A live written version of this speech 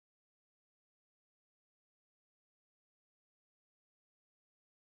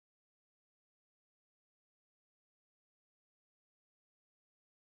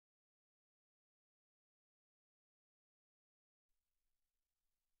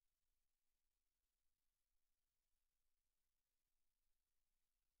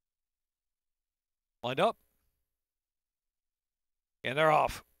Lined up. And they're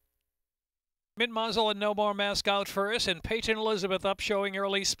off. Mid-muzzle and No More Mask out first, and Peyton Elizabeth up showing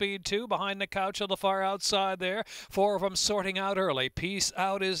early speed too. Behind the couch on the far outside there. Four of them sorting out early. Peace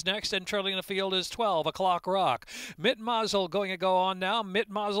Out is next, and trailing the field is 12 o'clock Rock. Mid-muzzle going to go on now.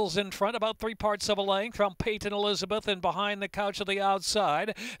 Mid-muzzle's in front, about 3/4 of a length from Peyton Elizabeth, and behind the couch on the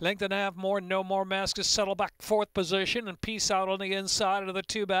outside. Length and a half more. No More Mask is settled back fourth position, and Peace Out on the inside of the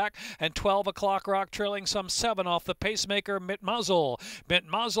two back, and 12 o'clock Rock trailing some 7 off the pacemaker Mid-muzzle.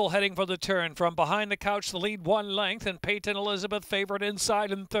 Mid-muzzle heading for the turn. From behind the couch, the lead 1 length, and Peyton Elizabeth favored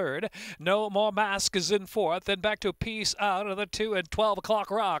inside in third. No More Mask is in fourth. Then back to Peace Out of the 2 and 12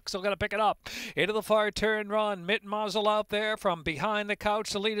 o'clock Rock. Still going to pick it up into the far turn run. Mid-muzzle out there from behind the couch.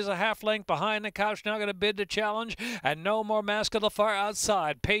 The lead is a half length behind the couch. Now going to bid to challenge, and No More Mask on the far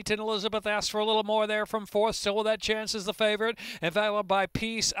outside. Peyton Elizabeth asked for a little more there from fourth. Still with that chance is the favorite, and followed by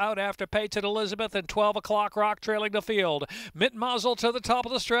Peace Out after Peyton Elizabeth, and 12 o'clock Rock trailing the field. Mid-muzzle to the top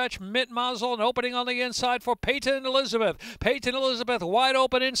of the stretch. Mid-muzzle and opening on the inside for Peyton Elizabeth. Peyton Elizabeth wide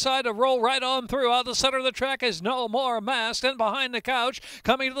open inside to roll right on through. Out the center of the track is No More Mask. And behind the couch,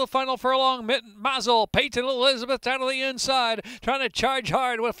 coming to the final furlong, Mid-muzzle. Peyton Elizabeth down to the inside, trying to charge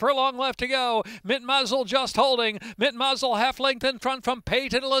hard with furlong left to go. Mid-muzzle just holding. Mid-muzzle half length in front from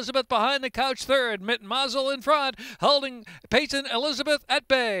Peyton Elizabeth. Behind the couch third. Mid-muzzle in front, holding Peyton Elizabeth at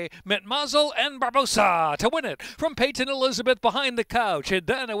bay. Mid-muzzle and Barbosa to win it from Peyton Elizabeth behind the couch. And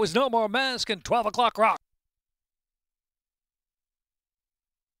then it was No More Mask and 12 o'clock Rock.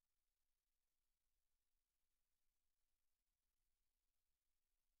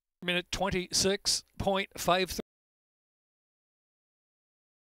 Minute 26.53.